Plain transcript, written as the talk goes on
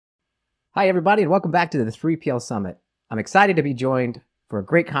Hi, everybody, and welcome back to the 3PL Summit. I'm excited to be joined for a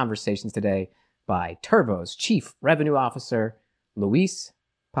great conversation today by Turvo's Chief Revenue Officer, Luis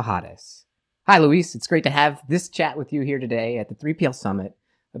Pajares. Hi, Luis. It's great to have this chat with you here today at the 3PL Summit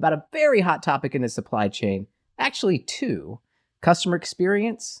about a very hot topic in the supply chain. Actually, two: customer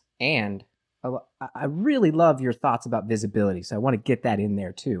experience and I really love your thoughts about visibility, so I want to get that in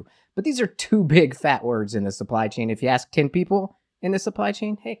there too. But these are two big fat words in the supply chain. If you ask 10 people in the supply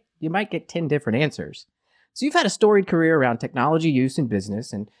chain, hey, you might get 10 different answers. So you've had a storied career around technology use in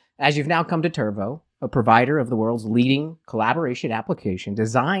business, and as you've now come to Turvo, a provider of the world's leading collaboration application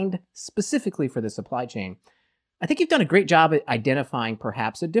designed specifically for the supply chain, I think you've done a great job at identifying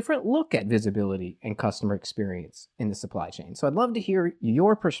perhaps a different look at visibility and customer experience in the supply chain. So I'd love to hear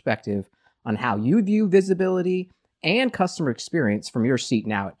your perspective on how you view visibility and customer experience from your seat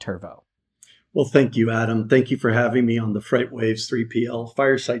now at Turvo. Well, thank you, Adam. Thank you for having me on the FreightWaves 3PL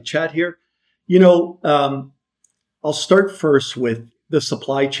Fireside Chat here. I'll start first with the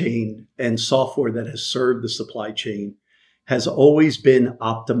supply chain and software that has served the supply chain has always been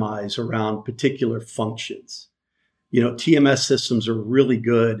optimized around particular functions. TMS systems are really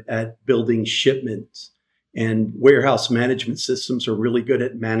good at building shipments, and warehouse management systems are really good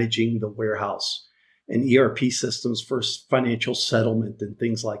at managing the warehouse, and ERP systems for financial settlement and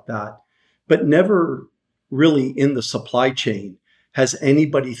things like that. But never really in the supply chain has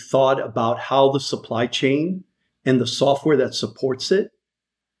anybody thought about how the supply chain and the software that supports it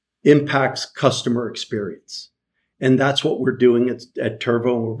impacts customer experience. And that's what we're doing at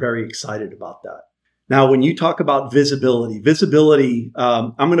Turvo, and we're very excited about that. Now, when you talk about visibility,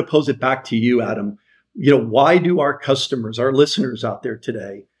 I'm going to pose it back to you, Adam. Why do our customers, our listeners out there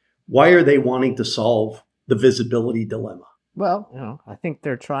today, why are they wanting to solve the visibility dilemma? Well, I think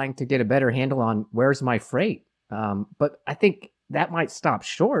they're trying to get a better handle on where's my freight. But I think that might stop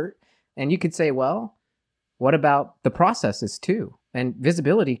short. And you could say, well, what about the processes too? And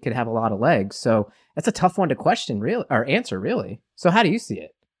visibility could have a lot of legs. So that's a tough one to answer, really. So how do you see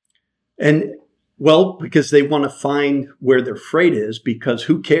it? And well, because they want to find where their freight is, because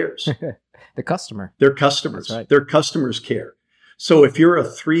who cares? The customer. Their customers. That's right. Their customers care. So if you're a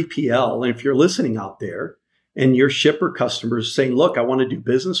 3PL and if you're listening out there and your shipper customers saying, look, I want to do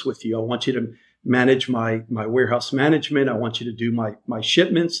business with you. I want you to manage my warehouse management. I want you to do my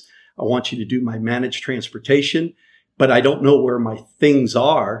shipments. I want you to do my managed transportation, but I don't know where my things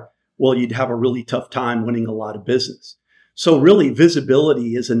are. Well, you'd have a really tough time winning a lot of business. So really,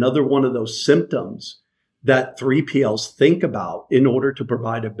 visibility is another one of those symptoms that 3PLs think about in order to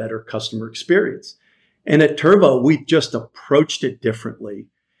provide a better customer experience. And at Turvo, we've just approached it differently.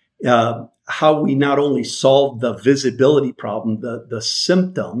 How we not only solve the visibility problem, the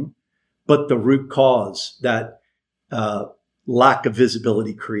symptom, but the root cause that lack of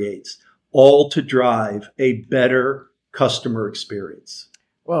visibility creates, all to drive a better customer experience.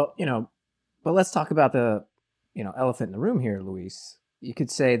 Well, but let's talk about the, elephant in the room here, Luis. You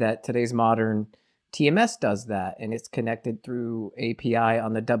could say that today's modern TMS does that, and it's connected through API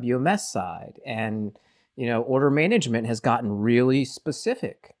on the WMS side. And, order management has gotten really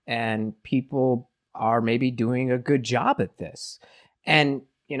specific, and people are maybe doing a good job at this. And,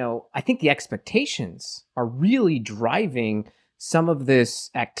 I think the expectations are really driving some of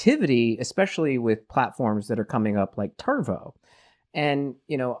this activity, especially with platforms that are coming up like Turvo. And,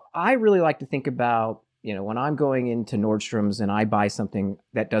 I really like to think about, when I'm going into Nordstrom's and I buy something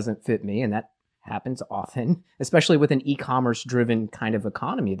that doesn't fit me, and that happens often, especially with an e-commerce driven kind of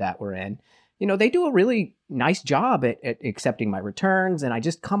economy that we're in, they do a really nice job at accepting my returns. And I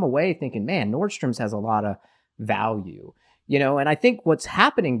just come away thinking, man, Nordstrom's has a lot of value, and I think what's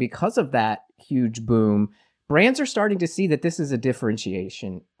happening because of that huge boom, brands are starting to see that this is a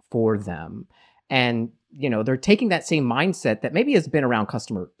differentiation for them. And, they're taking that same mindset that maybe has been around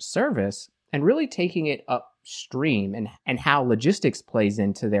customer service and really taking it upstream and how logistics plays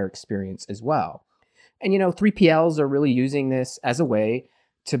into their experience as well. And, 3PLs are really using this as a way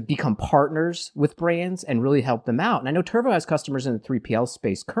to become partners with brands and really help them out. And I know Turvo has customers in the 3PL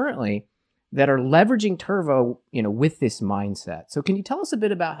space currently that are leveraging Turvo, with this mindset. So can you tell us a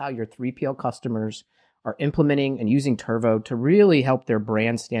bit about how your 3PL customers are implementing and using Turvo to really help their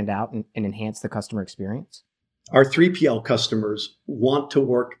brand stand out and enhance the customer experience? Our 3PL customers want to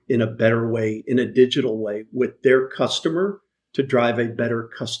work in a better way, in a digital way with their customer to drive a better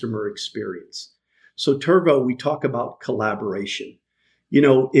customer experience. So Turvo, we talk about collaboration.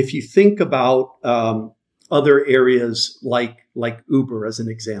 If you think about other areas like Uber as an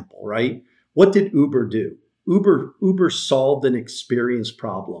example, right? What did Uber do? Uber solved an experience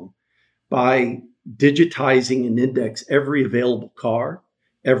problem by digitizing and index every available car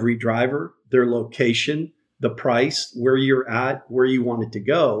every driver, their location, the price, where you're at, where you want it to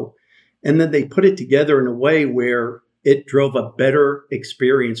go. And then they put it together in a way where it drove a better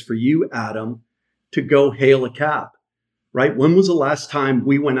experience for you, Adam, to go hail a cab, right? When was the last time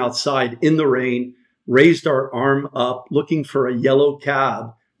we went outside in the rain, raised our arm up looking for a yellow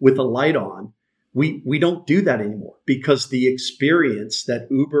cab with a light on? We don't do that anymore because the experience that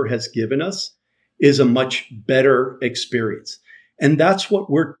Uber has given us is a much better experience. And that's what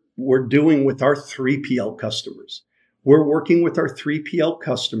we're doing with our 3PL customers. We're working with our 3PL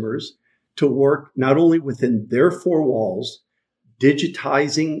customers to work not only within their four walls,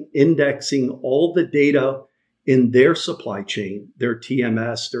 digitizing, indexing all the data in their supply chain, their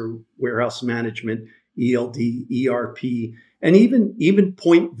TMS, their warehouse management, ELD, ERP, and even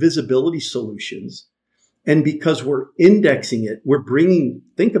point visibility solutions. And because we're indexing it, we're bringing,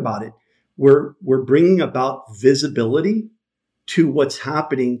 think about it, we're bringing about visibility to what's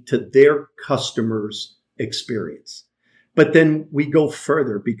happening to their customers' experience. But then we go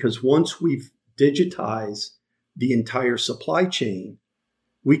further because once we've digitized the entire supply chain,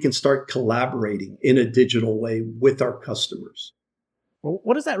 we can start collaborating in a digital way with our customers. Well,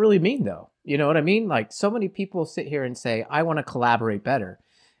 what does that really mean, though? You know what I mean? Like, so many people sit here and say, I want to collaborate better.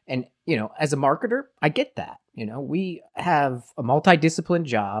 And, as a marketer, I get that. We have a multidisciplined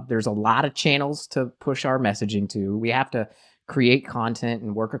job. There's a lot of channels to push our messaging to. We have to create content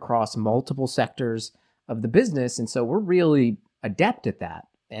and work across multiple sectors of the business. And so we're really adept at that.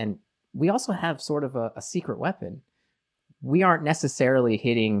 And we also have sort of a secret weapon. We aren't necessarily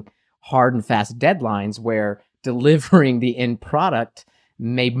hitting hard and fast deadlines where delivering the end product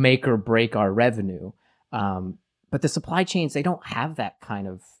may make or break our revenue. But the supply chains, they don't have that kind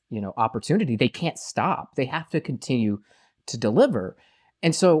of, opportunity. They can't stop. They have to continue to deliver.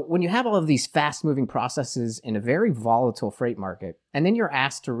 And so when you have all of these fast moving processes in a very volatile freight market, and then you're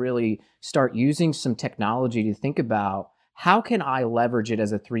asked to really start using some technology to think about how can I leverage it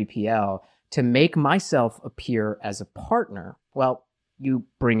as a 3PL to make myself appear as a partner? Well, you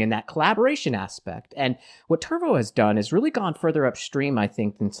bring in that collaboration aspect. And what Turvo has done is really gone further upstream, I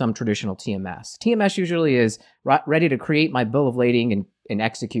think, than some traditional TMS. TMS usually is ready to create my bill of lading and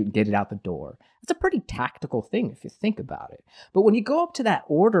execute and get it out the door. It's a pretty tactical thing if you think about it. But when you go up to that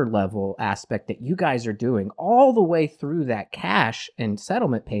order level aspect that you guys are doing, all the way through that cash and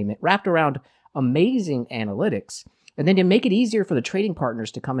settlement payment wrapped around amazing analytics, and then to make it easier for the trading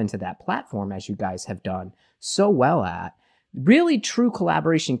partners to come into that platform, as you guys have done so well at, really true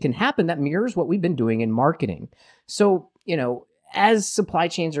collaboration can happen that mirrors what we've been doing in marketing. So, as supply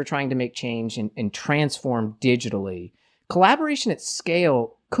chains are trying to make change and transform digitally, collaboration at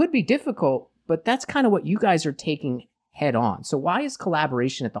scale could be difficult, but that's kind of what you guys are taking head on. So why is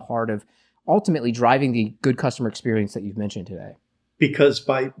collaboration at the heart of ultimately driving the good customer experience that you've mentioned today? Because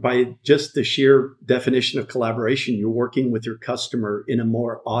by just the sheer definition of collaboration, you're working with your customer in a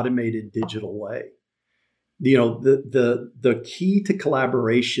more automated digital way. The key to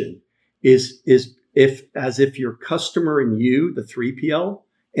collaboration is if your customer and you, the 3PL,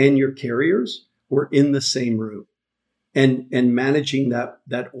 and your carriers were in the same room and managing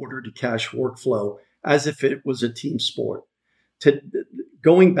that order to cash workflow as if it was a team sport.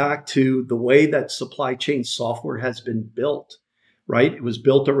 Going back to the way that supply chain software has been built, right? It was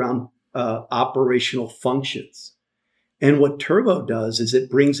built around operational functions. And what Turvo does is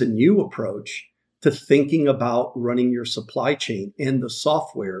it brings a new approach to thinking about running your supply chain and the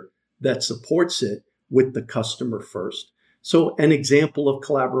software that supports it with the customer first. So an example of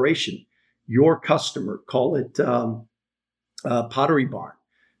collaboration, your customer, call it Pottery Barn,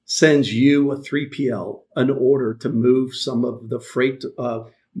 sends you a 3PL an order to move some of the freight,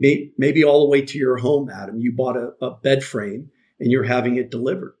 maybe all the way to your home, Adam. You bought a bed frame and you're having it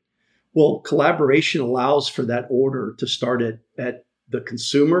delivered. Well, collaboration allows for that order to start at the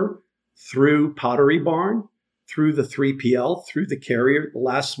consumer, through Pottery Barn, through the 3PL, through the carrier, the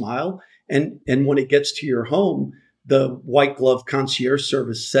last mile. And when it gets to your home, the white glove concierge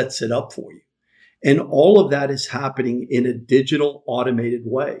service sets it up for you. And all of that is happening in a digital automated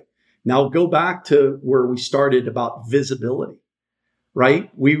way. Now go back to where we started about visibility,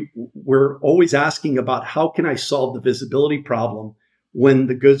 right? We're always asking about how can I solve the visibility problem when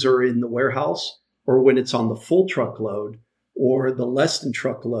the goods are in the warehouse or when it's on the full truckload or the less than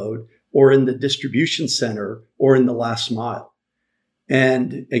truckload or in the distribution center or in the last mile.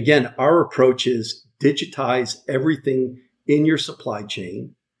 And again, our approach is digitize everything in your supply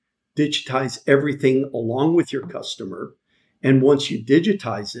chain, digitize everything along with your customer. And once you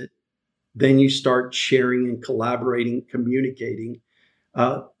digitize it, then you start sharing and collaborating, communicating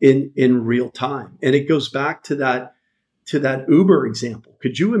in real time. And it goes back to to that Uber example,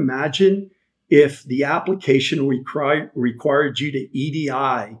 could you imagine if the application required you to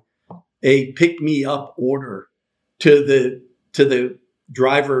EDI a pick me up order to the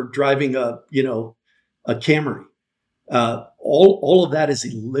driver driving a Camry? All of that is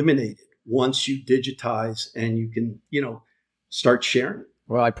eliminated once you digitize and you can, start sharing.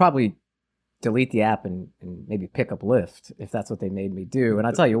 Well, I probably delete the app and maybe pick up Lyft if that's what they made me do. And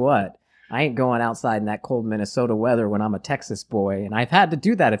I tell you what, I ain't going outside in that cold Minnesota weather when I'm a Texas boy. And I've had to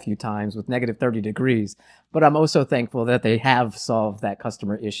do that a few times with negative 30 degrees. But I'm also thankful that they have solved that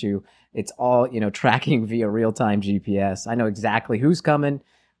customer issue. It's all, tracking via real-time GPS. I know exactly who's coming,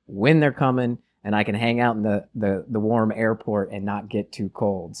 when they're coming, and I can hang out in the warm airport and not get too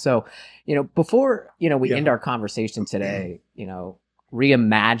cold. So, before, we end our conversation today,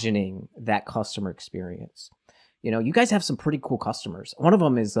 reimagining that customer experience. You guys have some pretty cool customers. One of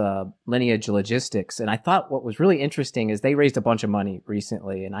them is Lineage Logistics. And I thought what was really interesting is they raised a bunch of money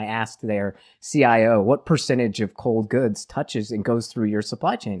recently. And I asked their CIO, what percentage of cold goods touches and goes through your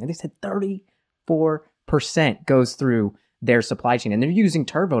supply chain? And they said 34% goes through their supply chain. And they're using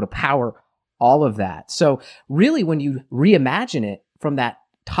Turvo to power all of that. So really, when you reimagine it from that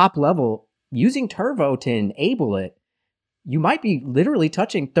top level, using Turvo to enable it, you might be literally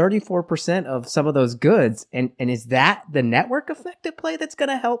touching 34% of some of those goods. And is that the network effect at play that's going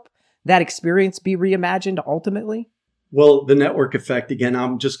to help that experience be reimagined ultimately? Well, the network effect, again,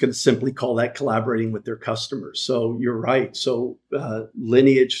 I'm just going to simply call that collaborating with their customers. So you're right. So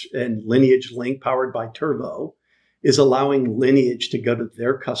Lineage and Lineage Link, powered by Turvo, is allowing Lineage to go to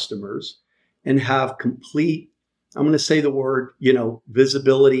their customers and have complete, I'm going to say the word,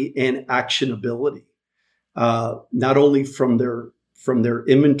 visibility and actionability. Not only from their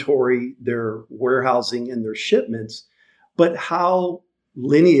inventory, their warehousing, and their shipments, but how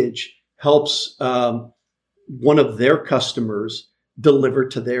Lineage helps one of their customers deliver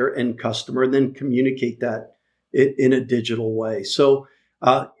to their end customer and then communicate that in a digital way. So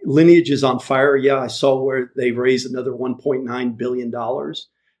Lineage is on fire. Yeah, I saw where they raised another $1.9 billion.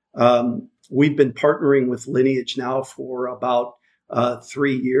 We've been partnering with Lineage now for about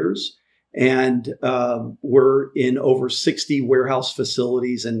 3 years. And we're in over 60 warehouse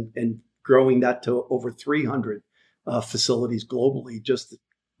facilities and growing that to over 300 facilities globally just,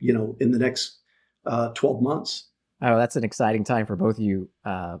 in the next 12 months. Oh, that's an exciting time for both of you,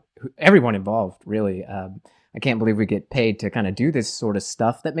 everyone involved, really. I can't believe we get paid to kind of do this sort of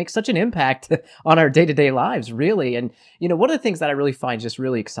stuff that makes such an impact on our day-to-day lives, really. And, one of the things that I really find just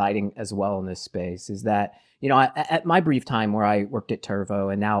really exciting as well in this space is that, at my brief time where I worked at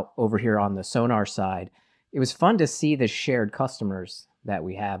Turvo and now over here on the Sonar side, it was fun to see the shared customers that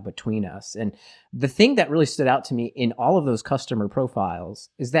we have between us. And the thing that really stood out to me in all of those customer profiles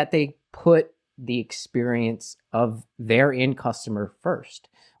is that they put the experience of their end customer first,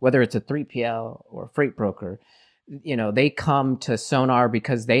 whether it's a 3PL or a freight broker. They come to Sonar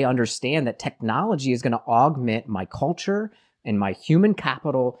because they understand that technology is going to augment my culture and my human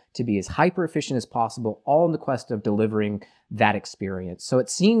capital to be as hyper efficient as possible, all in the quest of delivering that experience. So it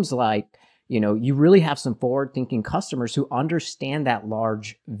seems like, you really have some forward thinking customers who understand that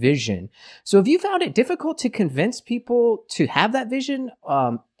large vision. So have you found it difficult to convince people to have that vision?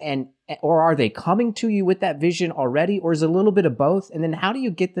 Or are they coming to you with that vision already? Or is it a little bit of both? And then how do you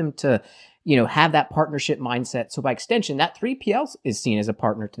get them to, have that partnership mindset? So by extension, that 3PL is seen as a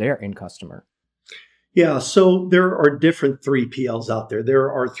partner to their end customer. Yeah, so there are different 3PLs out there. There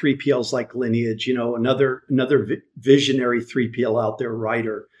are 3PLs like Lineage, another visionary 3PL out there,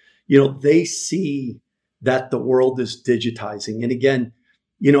 Ryder. They see that the world is digitizing. And again,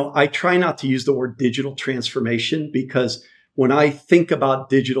 I try not to use the word digital transformation because when I think about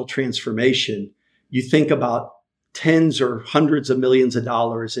digital transformation, you think about tens or hundreds of millions of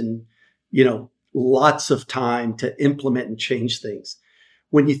dollars and, lots of time to implement and change things.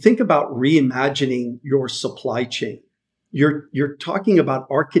 When you think about reimagining your supply chain, you're talking about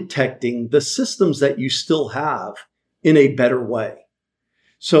architecting the systems that you still have in a better way.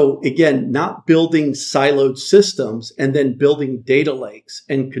 So again, not building siloed systems and then building data lakes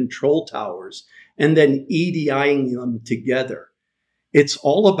and control towers and then EDIing them together. It's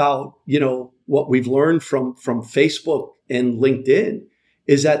all about, what we've learned from Facebook and LinkedIn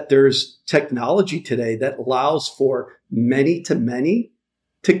is that there's technology today that allows for many to many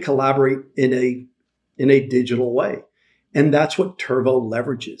to collaborate in a digital way. And that's what Turvo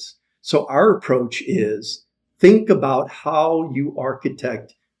leverages. So our approach is think about how you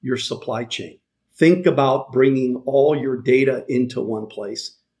architect your supply chain. Think about bringing all your data into one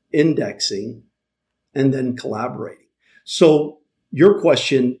place, indexing, and then collaborating. So your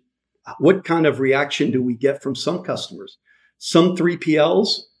question, what kind of reaction do we get from some customers? Some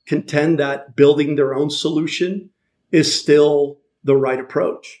 3PLs contend that building their own solution is still the right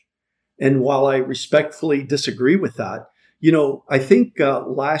approach. And while I respectfully disagree with that, I think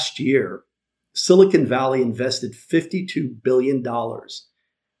last year, Silicon Valley invested $52 billion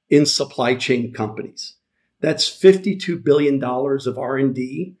in supply chain companies. That's $52 billion of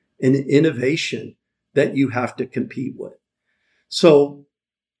R&D and innovation that you have to compete with. So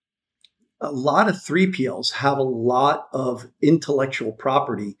a lot of 3PLs have a lot of intellectual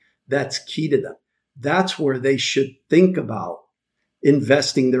property that's key to them. That's where they should think about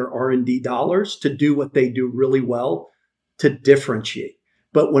investing their R&D dollars to do what they do really well, to differentiate.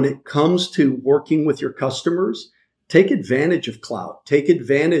 But when it comes to working with your customers, take advantage of cloud, take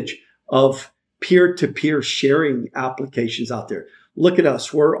advantage of peer-to-peer sharing applications out there. Look at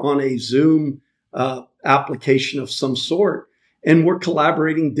us. We're on a Zoom application of some sort, and we're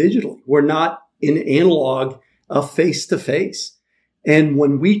collaborating digitally. We're not in analog face-to-face. And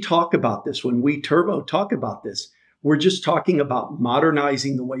when we talk about this, when we Turvo talk about this, we're just talking about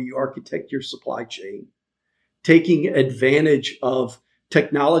modernizing the way you architect your supply chain, taking advantage of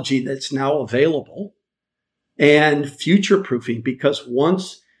technology that's now available, and future-proofing, because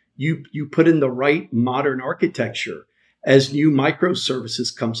once you put in the right modern architecture, as new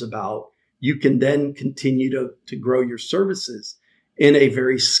microservices comes about, you can then continue to grow your services in a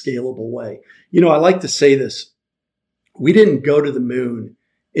very scalable way. I like to say this. We didn't go to the moon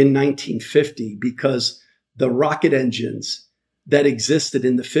in 1950 because the rocket engines that existed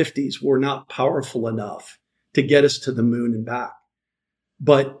in the 50s were not powerful enough to get us to the moon and back.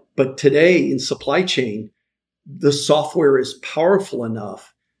 But today in supply chain, the software is powerful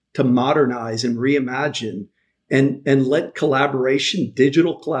enough to modernize and reimagine and let collaboration,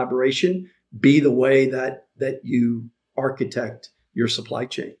 digital collaboration, be the way that you architect your supply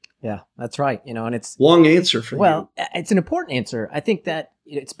chain. Yeah, that's right. And it's long answer for you. Well, it's an important answer. I think that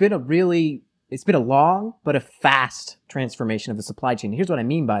it's been a long but a fast transformation of the supply chain. Here's what I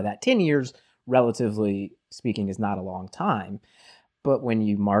mean by that. 10 years, relatively speaking, is not a long time. But when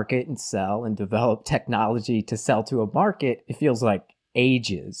you market and sell and develop technology to sell to a market, it feels like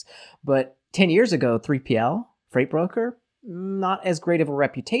ages. But 10 years ago, 3PL, freight broker, not as great of a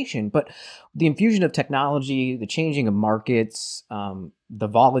reputation. But the infusion of technology, the changing of markets, the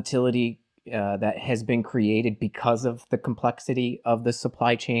volatility that has been created because of the complexity of the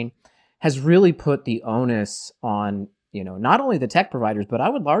supply chain has really put the onus on, not only the tech providers, but I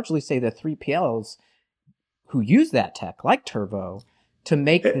would largely say the 3PLs who use that tech, like Turvo, to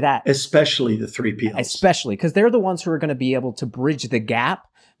make that... Especially the 3PLs. Especially, because they're the ones who are going to be able to bridge the gap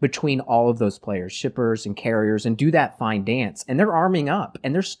between all of those players, shippers and carriers, and do that fine dance. And they're arming up,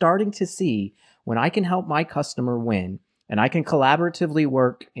 and they're starting to see, when I can help my customer win, and I can collaboratively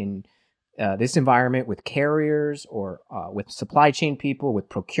work in this environment with carriers or with supply chain people, with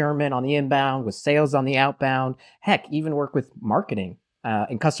procurement on the inbound, with sales on the outbound, heck, even work with marketing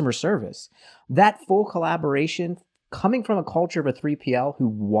and customer service. That full collaboration coming from a culture of a 3PL who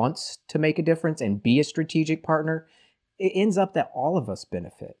wants to make a difference and be a strategic partner, it ends up that all of us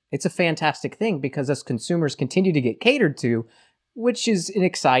benefit. It's a fantastic thing because us consumers continue to get catered to, which is an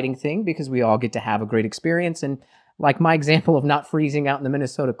exciting thing because we all get to have a great experience. And like my example of not freezing out in the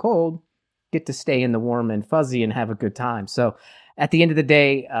Minnesota cold, get to stay in the warm and fuzzy and have a good time. So at the end of the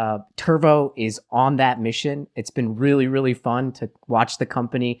day, Turvo is on that mission. It's been really, really fun to watch the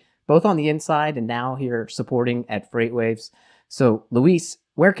company, both on the inside and now here supporting at FreightWaves. So Luis,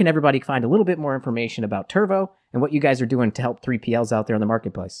 where can everybody find a little bit more information about Turvo and what you guys are doing to help 3PLs out there in the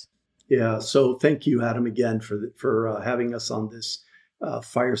marketplace? Yeah, so thank you, Adam, again for having us on this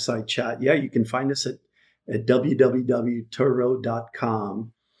fireside chat. Yeah, you can find us at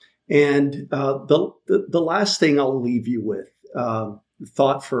www.turvo.com. And the last thing I'll leave you with,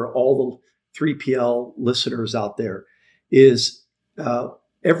 thought for all the 3PL listeners out there, is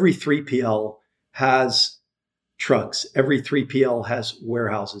every 3PL has trucks. Every 3PL has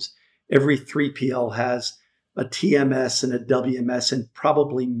warehouses. Every 3PL has a TMS and a WMS and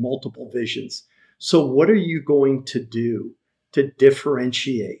probably multiple visions. So what are you going to do to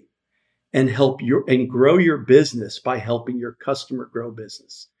differentiate and help and grow your business by helping your customer grow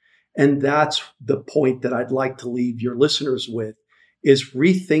business? And that's the point that I'd like to leave your listeners with, is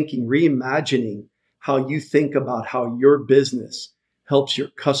rethinking, reimagining how you think about how your business helps your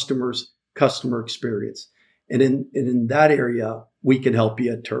customers' customer experience. And in that area, we can help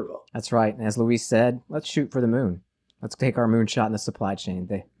you at Turvo. That's right. And as Luis said, let's shoot for the moon. Let's take our moonshot in the supply chain.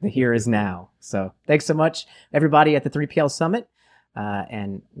 The here is now. So thanks so much, everybody at the 3PL Summit.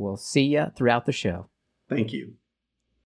 And we'll see you throughout the show. Thank you.